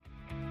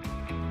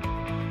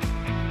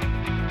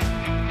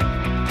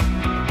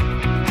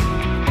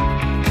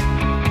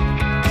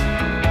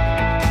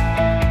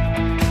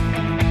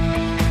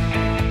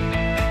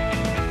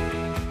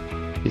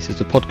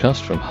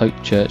podcast from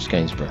Hope Church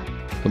Gainsborough.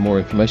 For more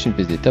information,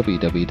 visit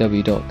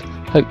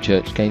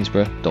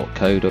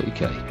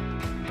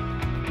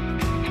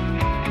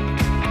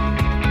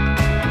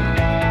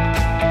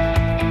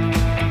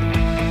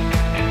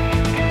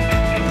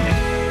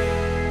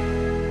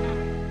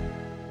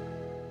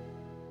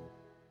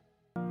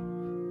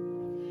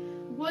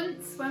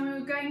Once, when we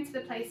were going to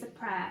the place of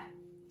prayer,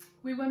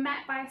 we were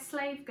met by a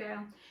slave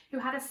girl who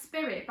had a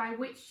spirit by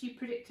which she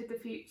predicted the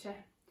future.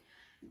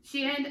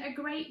 She earned a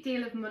great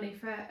deal of money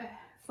for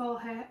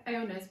her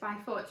owners by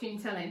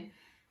fortune telling.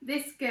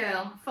 This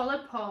girl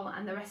followed Paul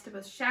and the rest of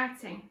us,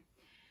 shouting,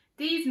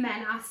 "These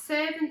men are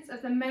servants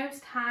of the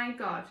Most High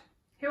God,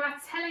 who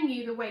are telling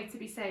you the way to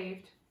be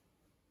saved."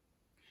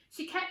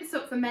 She kept this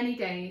up for many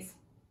days.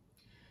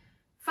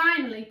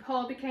 Finally,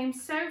 Paul became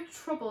so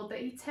troubled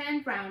that he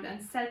turned round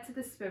and said to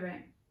the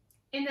spirit,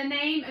 "In the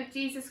name of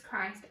Jesus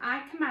Christ,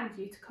 I command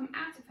you to come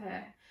out of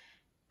her."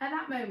 At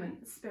that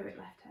moment, the spirit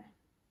left her.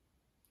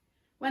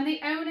 When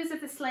the owners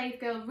of the slave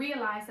girl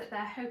realised that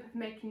their hope of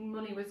making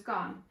money was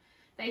gone,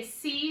 they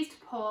seized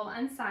Paul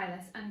and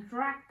Silas and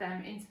dragged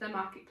them into the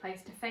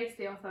marketplace to face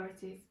the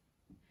authorities.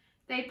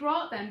 They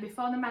brought them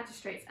before the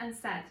magistrates and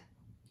said,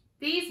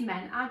 "These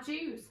men are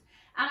Jews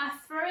and are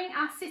throwing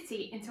our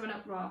city into an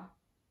uproar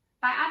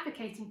by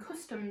advocating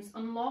customs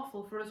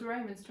unlawful for us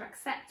Romans to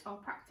accept or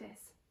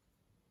practice."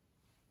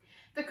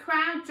 The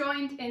crowd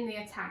joined in the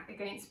attack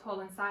against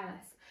Paul and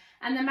Silas,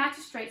 and the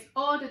magistrates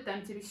ordered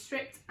them to be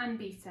stripped and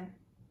beaten.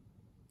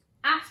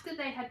 After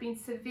they had been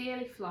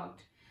severely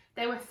flogged,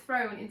 they were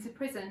thrown into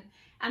prison,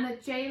 and the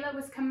jailer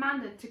was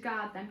commanded to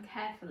guard them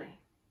carefully.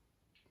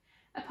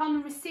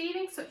 Upon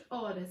receiving such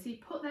orders, he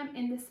put them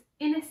in this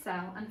inner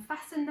cell and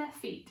fastened their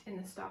feet in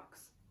the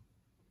stocks.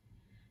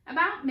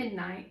 About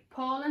midnight,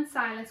 Paul and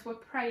Silas were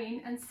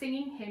praying and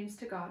singing hymns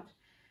to God,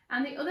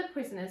 and the other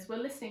prisoners were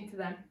listening to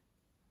them.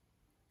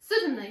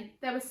 Suddenly,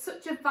 there was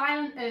such a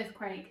violent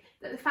earthquake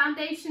that the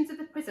foundations of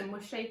the prison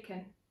were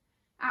shaken.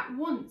 At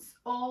once,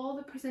 all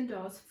the prison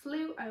doors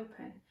flew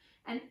open,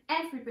 and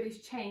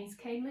everybody's chains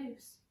came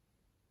loose.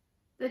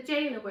 The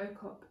jailer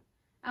woke up,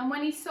 and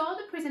when he saw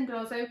the prison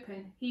doors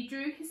open, he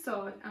drew his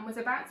sword and was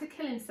about to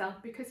kill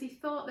himself because he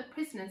thought the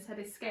prisoners had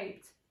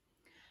escaped.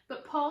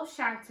 But Paul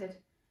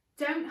shouted,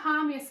 "Don't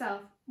harm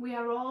yourself, we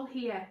are all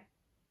here."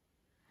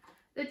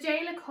 The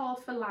jailer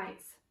called for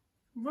lights,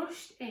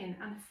 rushed in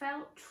and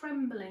fell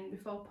trembling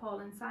before Paul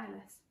and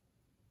Silas.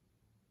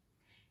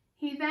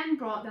 He then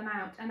brought them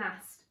out and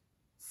asked,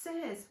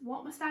 "Sirs,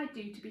 what must I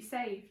do to be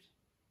saved?"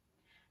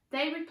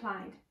 They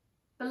replied,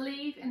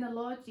 "Believe in the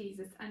Lord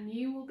Jesus and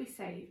you will be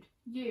saved,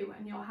 you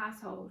and your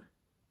household."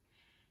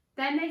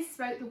 Then they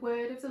spoke the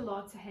word of the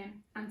Lord to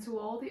him and to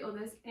all the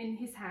others in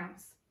his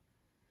house.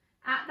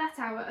 At that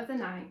hour of the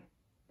night,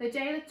 the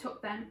jailer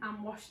took them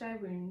and washed their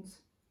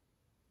wounds.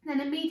 Then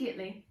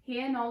immediately he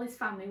and all his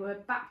family were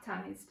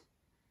baptized.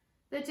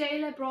 The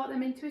jailer brought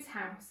them into his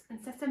house and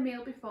set a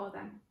meal before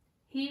them.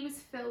 He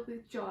was filled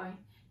with joy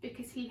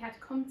because he had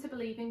come to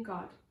believe in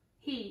God,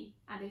 he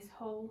and his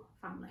whole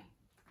family.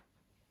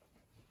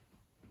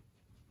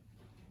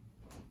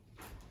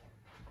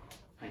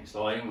 Thanks,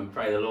 Lloyd, and we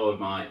pray the Lord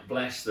might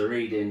bless the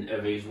reading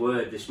of his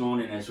word this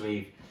morning as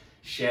we've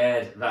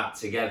shared that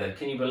together.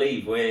 Can you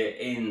believe we're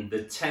in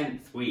the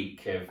 10th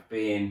week of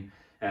being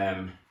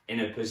in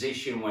a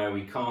position where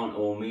we can't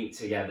all meet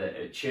together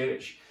at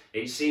church?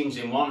 It seems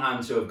in one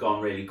hand to have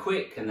gone really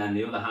quick, and then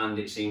the other hand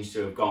it seems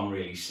to have gone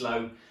really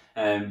slow.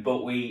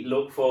 But we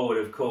look forward,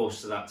 of course,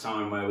 to that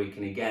time where we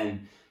can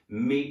again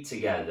meet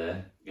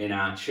together in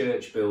our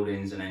church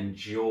buildings and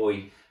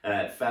enjoy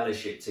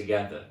fellowship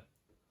together.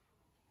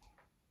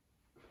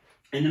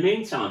 In the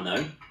meantime,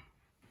 though,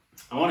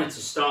 I wanted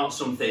to start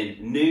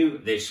something new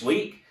this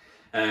week.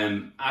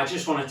 I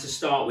just wanted to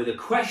start with a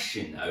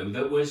question, though,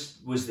 that was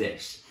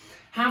this.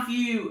 Have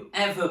you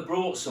ever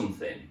brought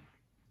something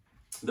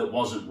that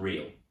wasn't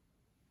real?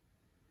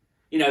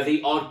 You know,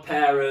 the odd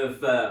pair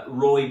of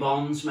Roy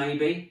Bonds,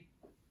 maybe?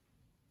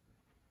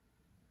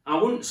 I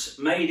once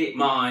made it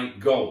my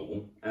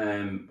goal,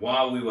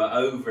 while we were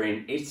over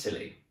in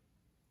Italy,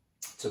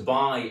 to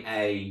buy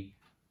a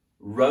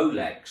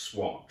Rolex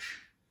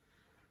watch.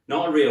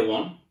 Not a real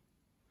one,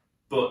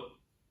 but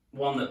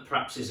one that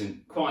perhaps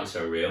isn't quite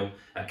so real,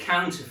 a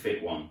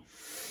counterfeit one.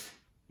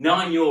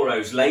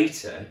 €9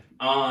 later,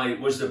 I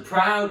was the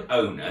proud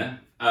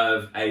owner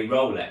of a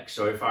Rolex,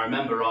 or if I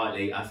remember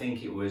rightly, I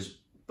think it was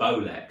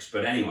Bolex,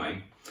 but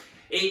anyway,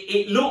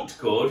 it looked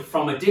good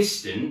from a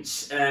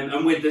distance,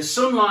 and with the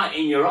sunlight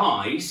in your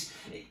eyes,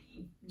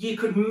 you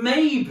could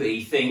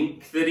maybe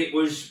think that it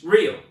was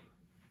real.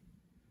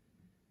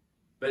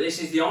 But this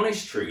is the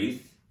honest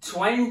truth.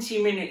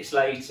 20 minutes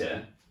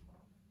later,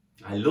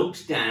 I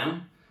looked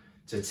down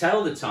to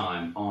tell the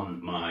time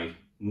on my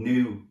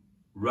new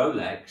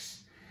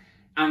Rolex,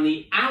 and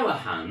the hour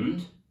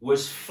hand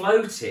was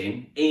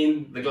floating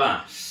in the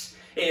glass.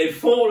 It had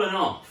fallen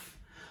off.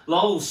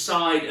 Lowell's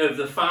side of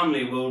the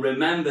family will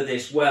remember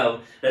this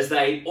well, as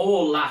they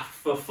all laughed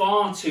for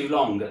far too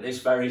long at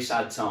this very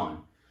sad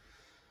time.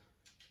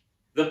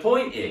 The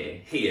point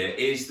here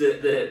is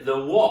that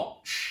the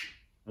watch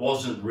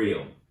wasn't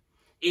real.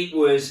 It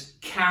was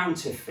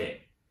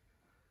counterfeit.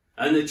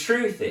 And the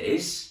truth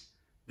is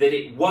that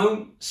it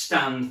won't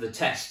stand the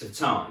test of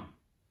time.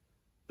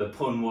 The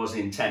pun was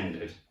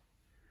intended.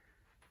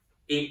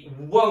 It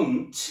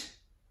won't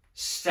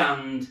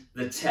stand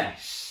the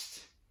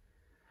test.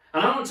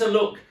 And I want to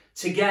look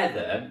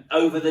together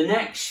over the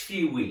next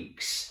few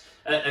weeks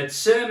at a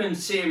sermon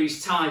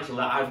series title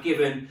that I've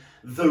given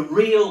The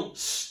Real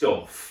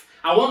Stuff.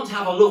 I want to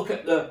have a look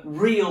at the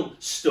real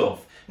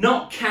stuff,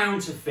 not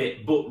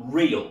counterfeit, but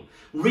real.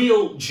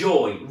 Real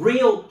joy,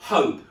 real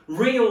hope,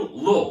 real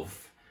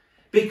love,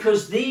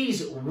 because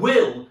these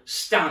will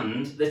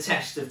stand the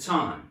test of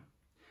time.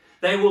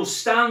 They will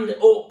stand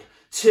up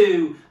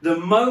to the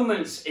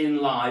moments in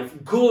life,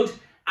 good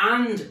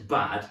and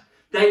bad.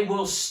 They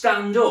will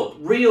stand up.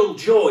 Real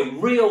joy,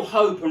 real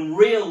hope and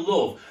real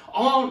love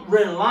aren't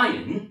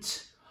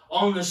reliant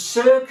on the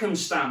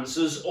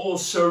circumstances or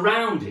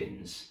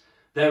surroundings.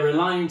 They're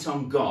reliant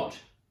on God.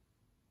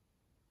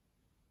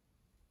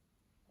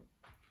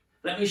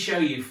 Let me show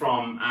you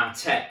from our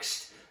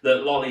text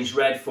that Lolly's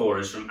read for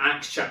us from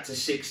Acts chapter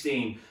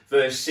 16,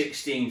 verse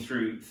 16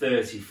 through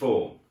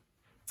 34.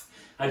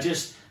 I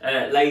just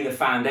lay the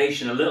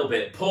foundation a little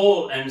bit.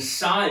 Paul and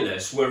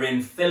Silas were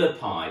in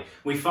Philippi.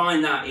 We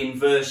find that in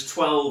verse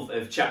 12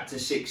 of chapter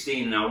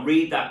 16, and I'll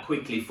read that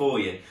quickly for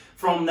you.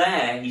 From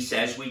there, he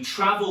says, we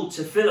travelled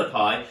to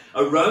Philippi,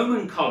 a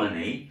Roman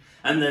colony,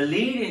 and the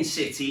leading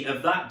city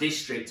of that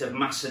district of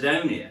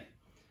Macedonia.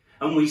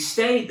 And we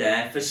stayed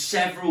there for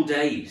several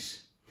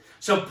days.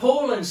 So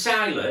Paul and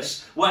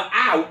Silas were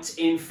out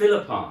in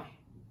Philippi.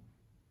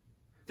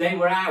 They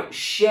were out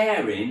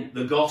sharing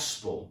the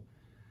gospel,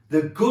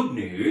 the good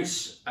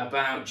news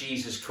about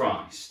Jesus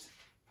Christ.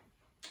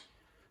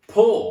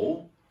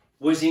 Paul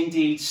was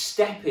indeed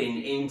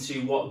stepping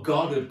into what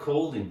God had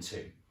called him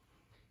to.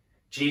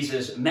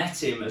 Jesus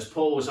met him as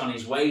Paul was on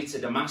his way to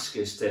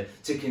Damascus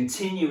to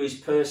continue his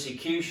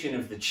persecution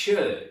of the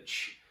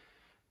church.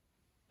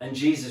 And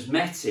Jesus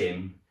met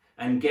him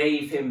and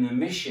gave him the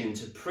mission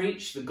to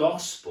preach the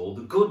gospel,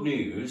 the good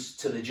news,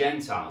 to the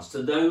Gentiles,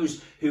 to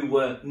those who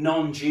were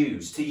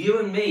non-Jews, to you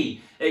and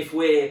me, if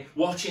we're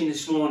watching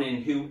this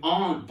morning, who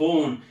aren't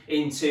born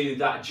into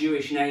that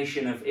Jewish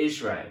nation of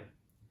Israel.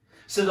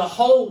 So the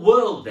whole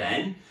world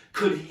then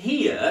could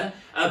hear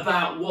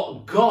about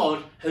what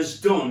God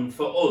has done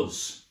for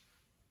us.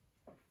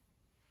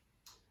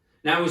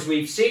 Now, as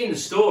we've seen the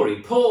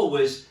story, Paul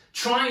was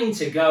trying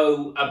to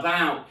go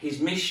about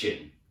his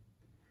mission.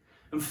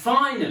 And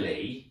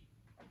finally,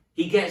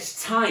 he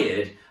gets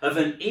tired of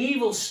an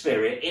evil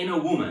spirit in a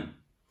woman.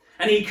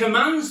 And he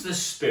commands the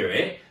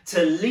spirit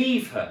to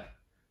leave her.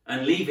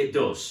 And leave it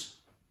does.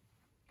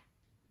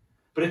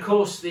 But of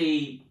course,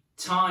 the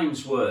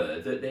times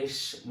were that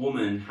this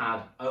woman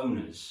had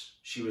owners.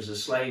 She was a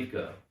slave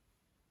girl.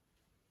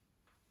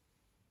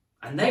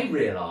 And they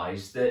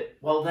realised that,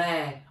 well,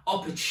 their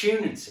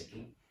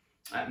opportunity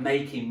at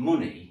making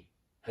money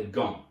had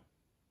gone.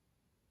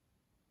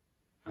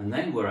 And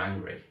they were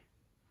angry.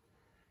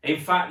 In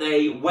fact,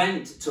 they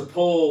went to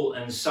Paul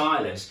and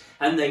Silas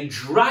and they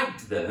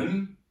dragged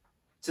them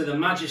to the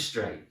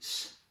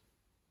magistrates.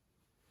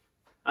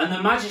 And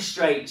the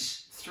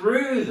magistrates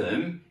threw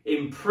them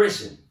in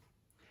prison,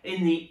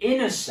 in the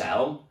inner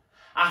cell,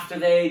 after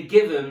they had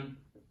given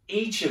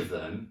each of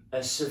them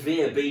a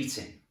severe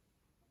beating.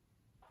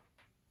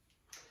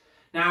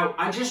 Now,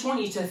 I just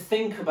want you to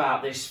think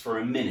about this for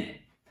a minute.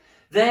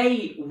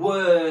 They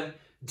were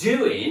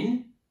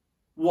doing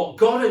what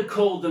God had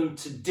called them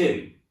to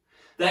do.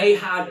 They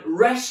had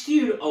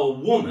rescued a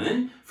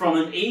woman from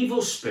an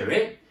evil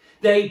spirit.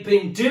 They'd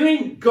been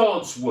doing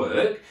God's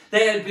work.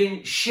 They had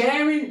been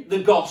sharing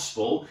the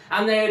gospel.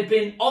 And they had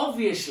been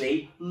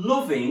obviously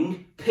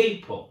loving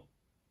people.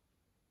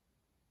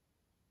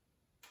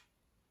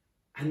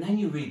 And then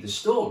you read the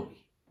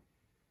story.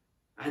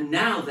 And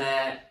now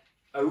they're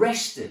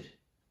arrested.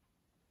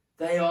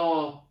 They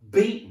are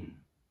beaten.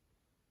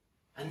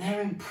 And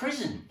they're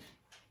imprisoned.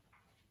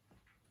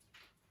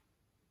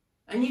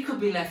 And you could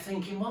be left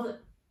thinking, well,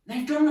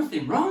 they've done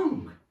nothing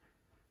wrong.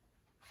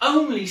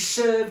 Only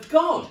served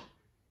God.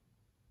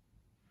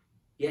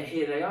 Yet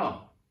here they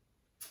are.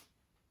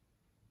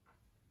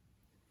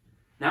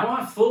 Now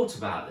I've thought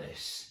about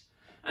this.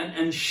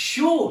 And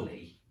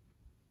surely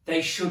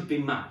they should be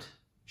mad.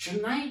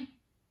 Shouldn't they?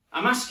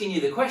 I'm asking you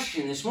the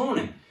question this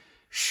morning.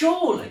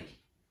 Surely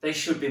they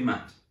should be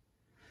mad.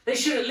 They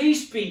should at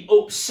least be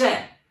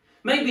upset.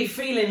 Maybe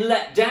feeling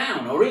let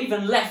down or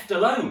even left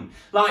alone,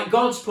 like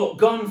God's put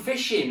gone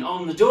fishing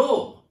on the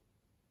door.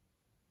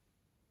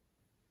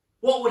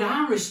 What would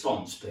our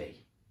response be?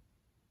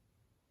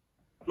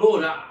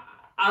 Lord,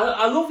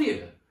 I love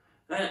you,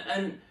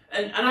 and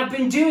I've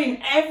been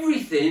doing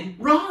everything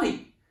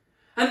right,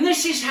 and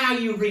this is how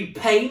you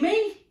repay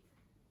me?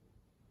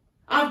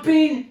 I've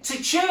been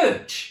to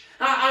church,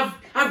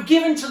 I've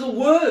given to the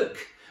work,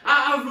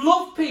 I've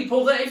loved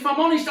people that, if I'm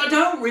honest, I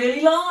don't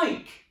really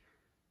like.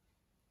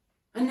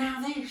 And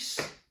now this.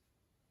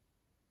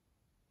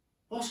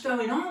 What's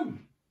going on?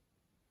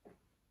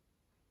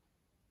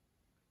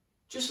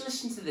 Just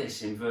listen to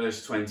this in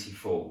verse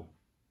 24.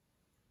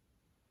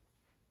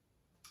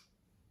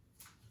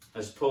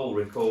 As Paul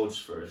records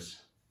for us.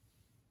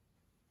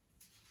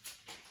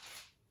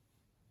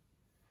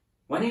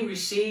 When he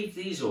received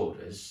these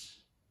orders,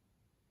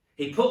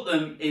 he put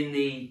them in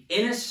the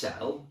inner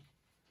cell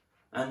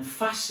and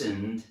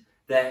fastened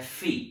their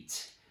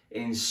feet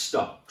in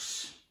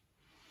stocks.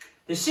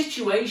 The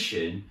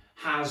situation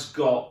has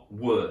got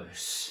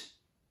worse.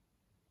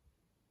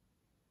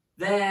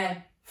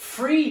 Their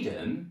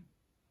freedom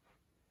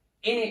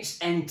in its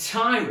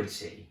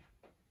entirety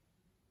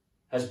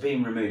has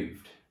been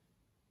removed.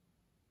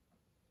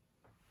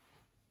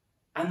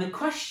 And the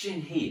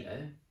question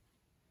here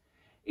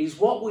is,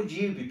 what would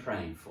you be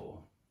praying for?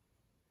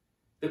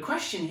 The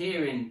question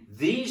here in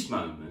these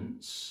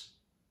moments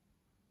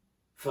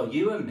for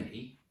you and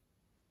me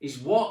is,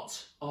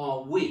 what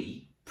are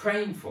we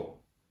praying for?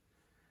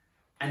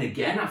 And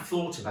again, I've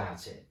thought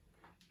about it.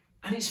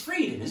 And it's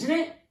freedom, isn't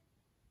it?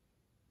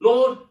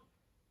 Lord,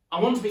 I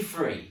want to be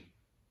free.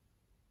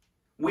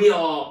 We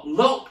are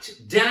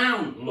locked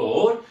down,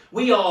 Lord.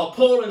 We are,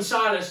 Paul and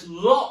Silas,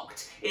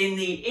 locked in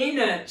the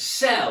inner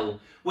cell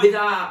with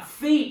our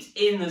feet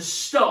in the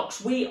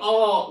stocks. We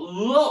are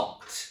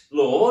locked,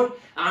 Lord,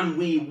 and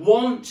we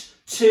want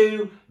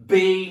to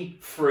be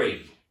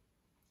free.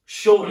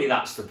 Surely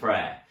that's the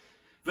prayer.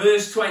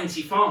 Verse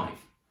 25,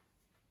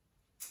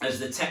 as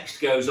the text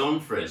goes on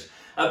for us.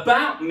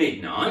 About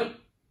midnight,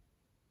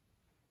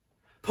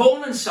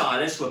 Paul and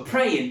Silas were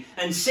praying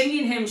and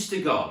singing hymns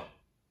to God,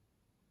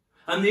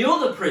 and the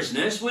other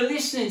prisoners were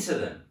listening to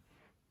them.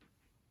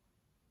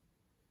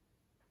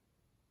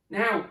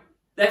 Now,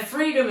 their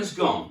freedom has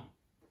gone.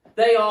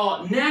 They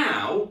are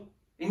now,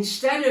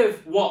 instead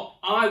of what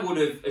I would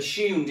have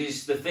assumed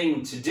is the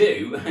thing to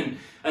do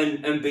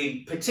and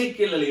be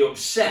particularly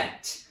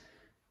upset,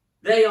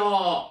 they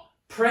are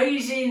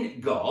praising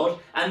God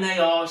and they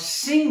are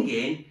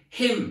singing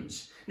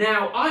hymns.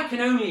 Now, I can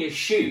only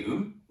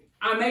assume,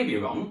 I may be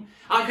wrong,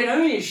 I can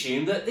only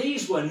assume that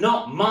these were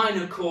not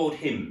minor chord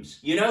hymns.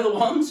 You know the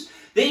ones?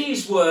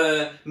 These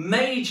were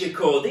major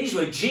chord, these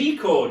were G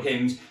chord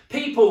hymns.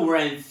 People were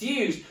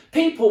enthused.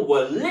 People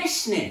were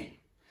listening.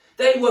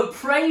 They were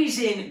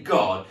praising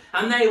God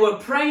and they were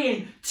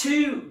praying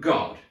to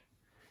God.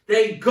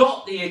 They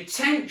got the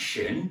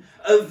attention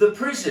of the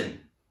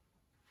prison.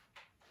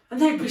 And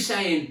they'd be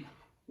saying,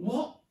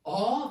 what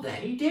are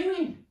they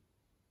doing?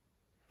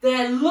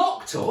 They're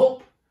locked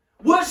up,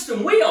 worse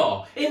than we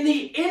are, in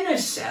the inner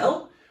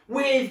cell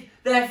with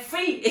their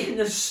feet in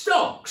the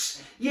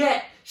stocks,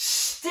 yet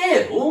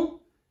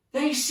still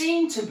they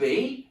seem to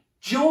be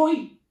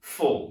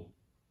joyful.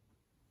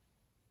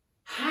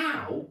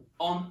 How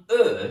on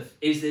earth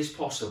is this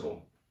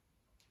possible?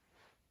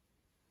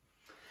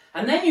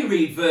 And then you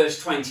read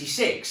verse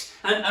 26,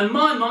 and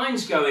my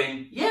mind's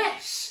going,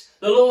 yes,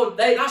 the Lord,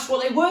 that's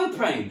what they were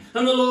praying,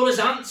 and the Lord has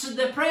answered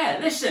their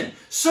prayer. Listen,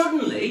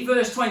 suddenly,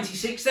 verse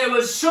 26, there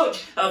was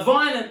such a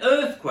violent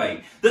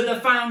earthquake that the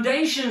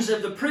foundations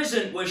of the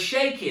prison were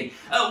shaking.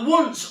 At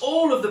once,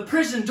 all of the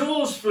prison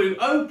doors flew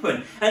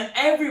open, and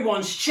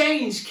everyone's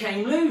chains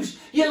came loose.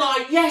 You're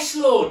like, yes,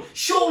 Lord,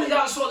 surely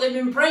that's what they've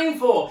been praying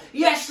for.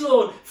 Yes,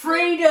 Lord,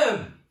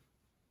 freedom.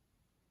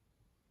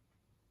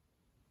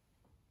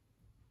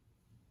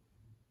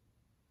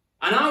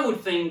 And I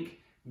would think,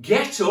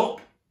 get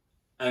up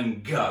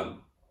and go.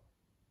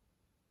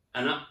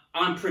 And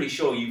I'm pretty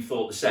sure you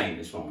thought the same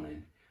this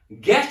morning.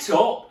 Get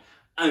up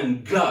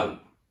and go.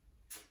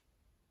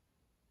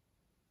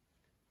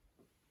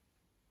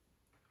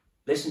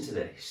 Listen to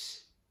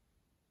this.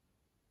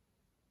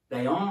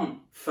 They aren't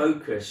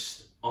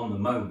focused on the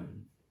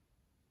moment.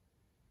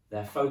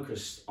 They're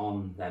focused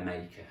on their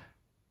Maker.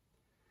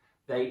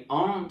 They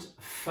aren't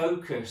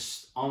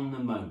focused on the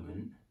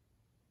moment.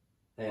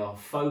 They are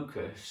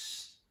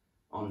focused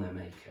on their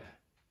Maker.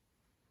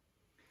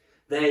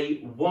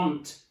 They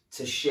want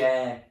to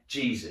share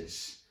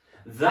Jesus.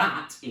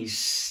 That is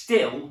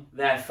still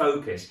their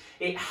focus.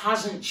 It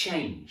hasn't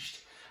changed.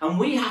 And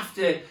we have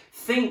to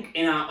think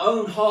in our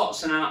own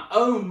hearts and our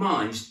own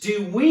minds,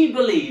 do we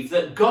believe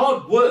that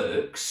God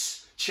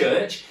works,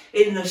 church,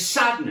 in the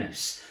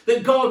sadness?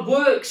 That God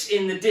works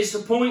in the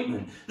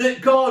disappointment?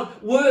 That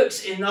God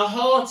works in the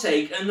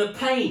heartache and the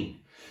pain?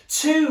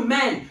 2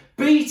 men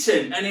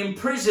beaten and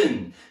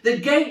imprisoned. The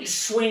gates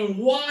swing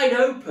wide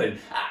open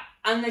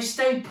and they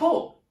stay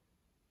put.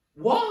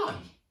 Why?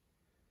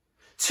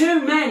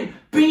 2 men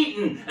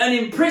beaten and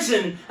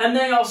imprisoned and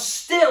they are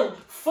still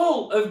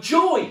full of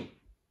joy.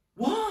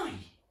 Why?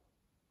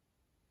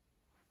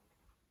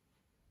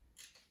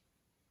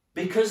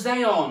 Because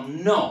they are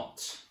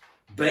not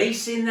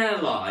basing their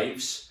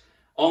lives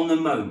on the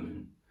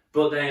moment,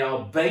 but they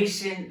are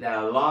basing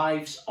their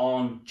lives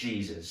on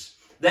Jesus.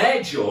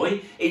 Their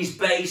joy is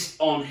based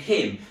on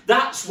him.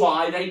 That's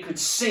why they could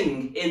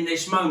sing in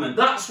this moment.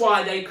 That's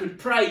why they could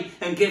pray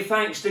and give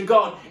thanks to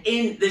God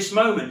in this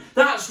moment.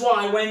 That's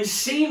why when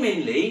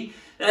seemingly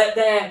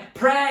their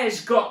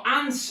prayers got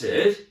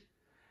answered,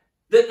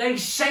 that they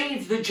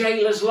saved the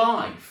jailer's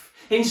life.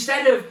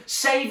 Instead of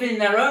saving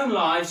their own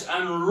lives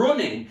and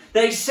running,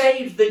 they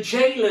saved the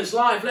jailer's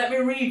life. Let me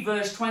read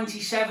verse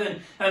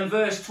 27 and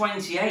verse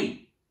 28.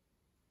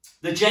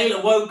 The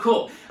jailer woke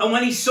up, and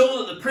when he saw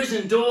that the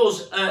prison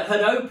doors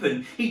had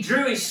opened, he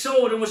drew his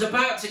sword and was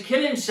about to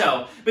kill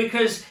himself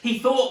because he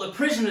thought the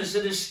prisoners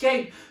had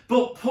escaped.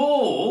 But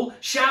Paul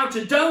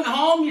shouted, "Don't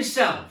harm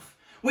yourself.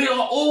 We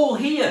are all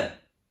here."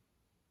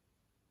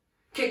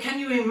 Can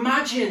you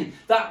imagine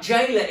that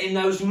jailer in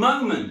those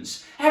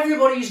moments?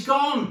 Everybody's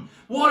gone.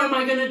 What am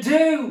I going to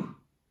do?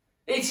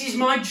 It is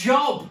my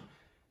job.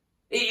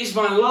 It is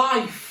my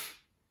life.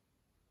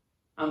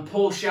 And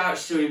Paul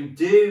shouts to him,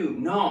 "Do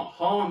not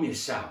harm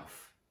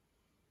yourself."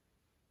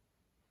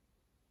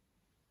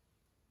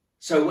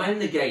 So when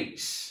the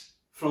gates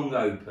flung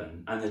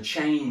open and the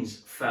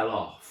chains fell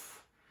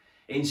off,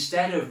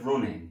 instead of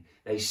running,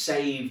 they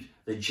saved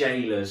the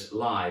jailer's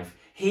life.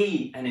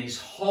 He and his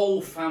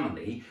whole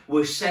family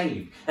were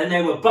saved, and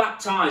they were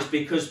baptized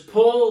because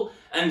Paul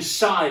and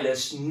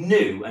Silas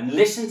knew, and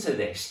listen to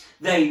this,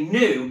 they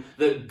knew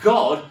that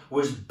God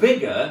was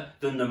bigger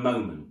than the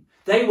moment.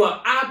 They were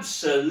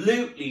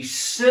absolutely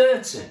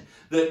certain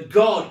that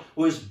God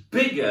was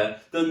bigger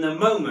than the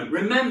moment.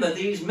 Remember,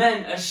 these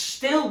men are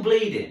still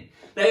bleeding.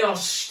 They are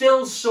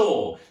still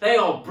sore. They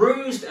are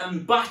bruised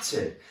and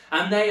battered,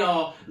 and they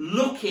are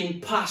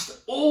looking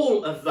past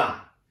all of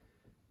that,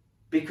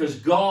 because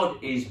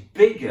God is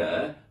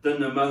bigger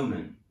than the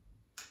moment.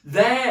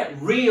 Their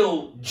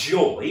real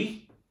joy,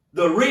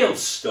 the real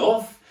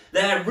stuff,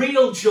 their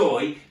real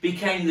joy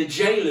became the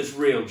jailer's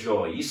real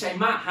joy. You say,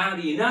 "Matt, how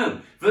do you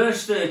know?"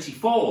 Verse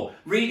 34,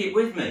 read it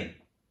with me.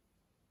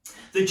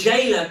 The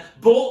jailer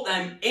brought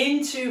them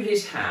into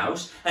his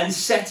house and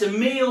set a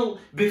meal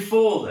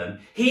before them.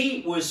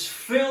 He was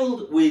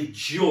filled with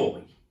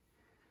joy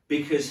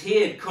because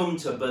he had come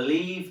to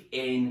believe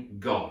in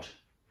God.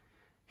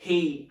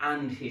 He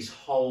and his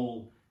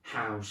whole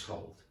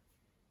household.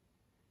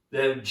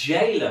 The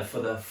jailer, for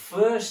the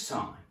first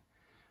time,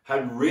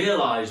 had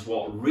realised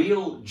what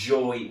real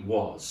joy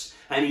was.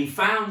 And he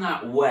found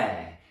that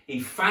where? He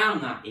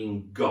found that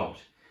in God.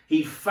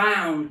 He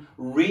found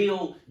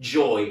real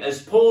joy.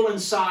 As Paul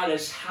and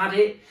Silas had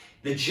it,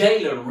 the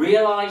jailer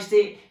realised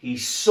it, he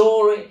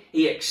saw it,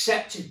 he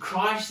accepted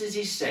Christ as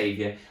his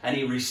saviour, and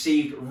he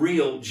received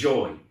real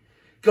joy.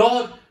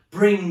 God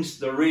brings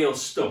the real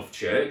stuff,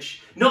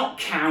 church, not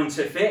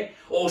counterfeit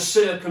or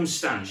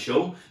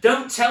circumstantial.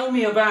 Don't tell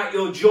me about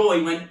your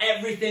joy when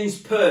everything's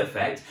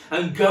perfect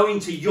and going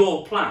to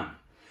your plan.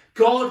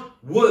 God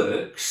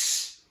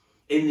works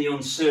in the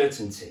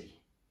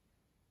uncertainty,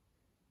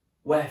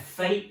 where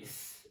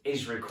faith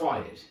is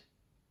required.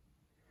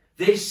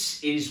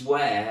 This is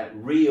where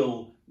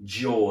real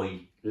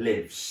joy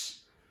lives,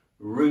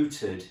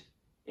 rooted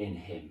in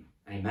him.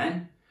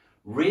 Amen?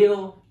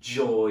 Real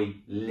joy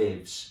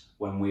lives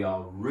when we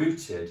are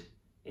rooted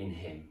in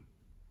him.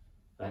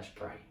 Let's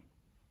pray.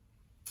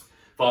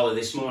 Father,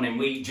 this morning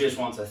we just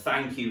want to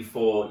thank you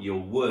for your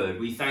word.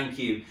 We thank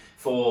you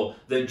for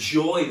the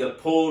joy that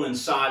Paul and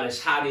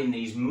Silas had in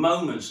these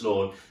moments,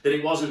 Lord, that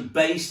it wasn't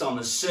based on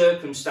the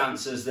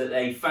circumstances that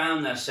they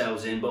found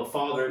themselves in, but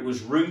Father, it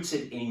was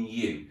rooted in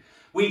you.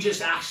 We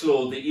just ask,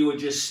 Lord, that you would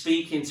just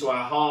speak into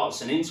our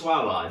hearts and into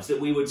our lives,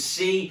 that we would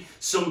see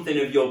something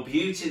of your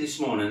beauty this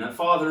morning. That,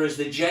 Father, as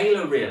the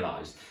jailer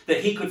realised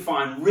that he could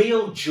find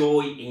real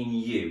joy in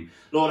you,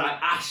 Lord, I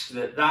ask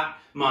that that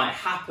might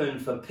happen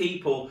for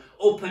people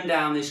up and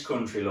down this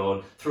country,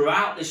 Lord,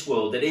 throughout this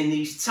world, that in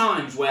these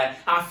times where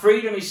our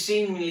freedom has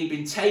seemingly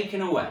been taken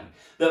away,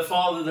 that,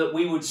 Father, that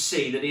we would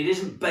see that it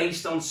isn't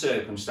based on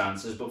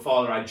circumstances, but,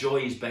 Father, our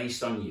joy is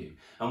based on you,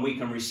 and we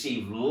can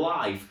receive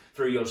life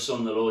through your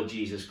Son, the Lord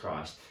Jesus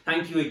Christ.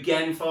 Thank you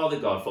again, Father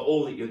God, for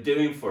all that you're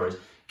doing for us.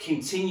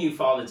 Continue,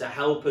 Father, to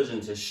help us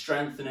and to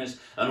strengthen us,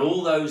 and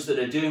all those that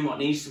are doing what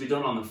needs to be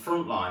done on the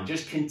front line.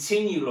 Just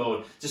continue,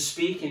 Lord, to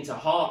speak into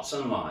hearts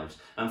and lives.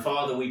 And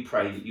Father, we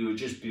pray that you would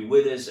just be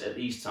with us at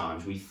these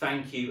times. We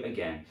thank you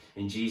again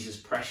in Jesus'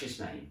 precious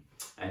name.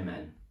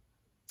 Amen.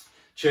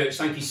 Church,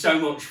 thank you so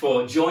much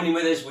for joining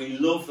with us. We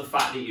love the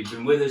fact that you've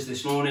been with us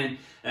this morning.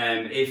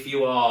 If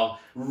you are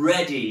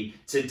ready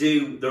to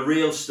do the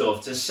real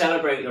stuff, to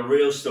celebrate the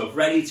real stuff,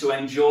 ready to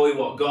enjoy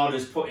what God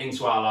has put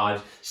into our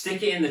lives,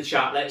 stick it in the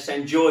chat. Let's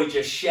enjoy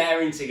just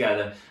sharing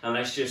together, and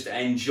let's just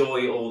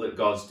enjoy all that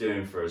God's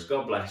doing for us.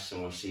 God bless,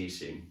 and we'll see you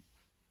soon.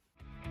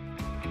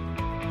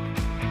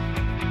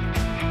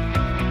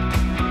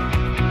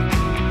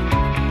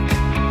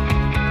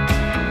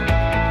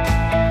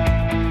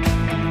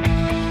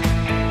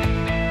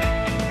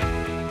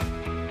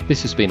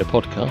 This has been a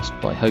podcast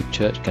by Hope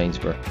Church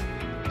Gainsborough.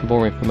 For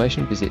more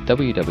information, visit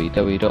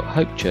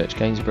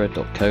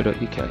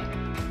www.hopechurchgainsborough.co.uk.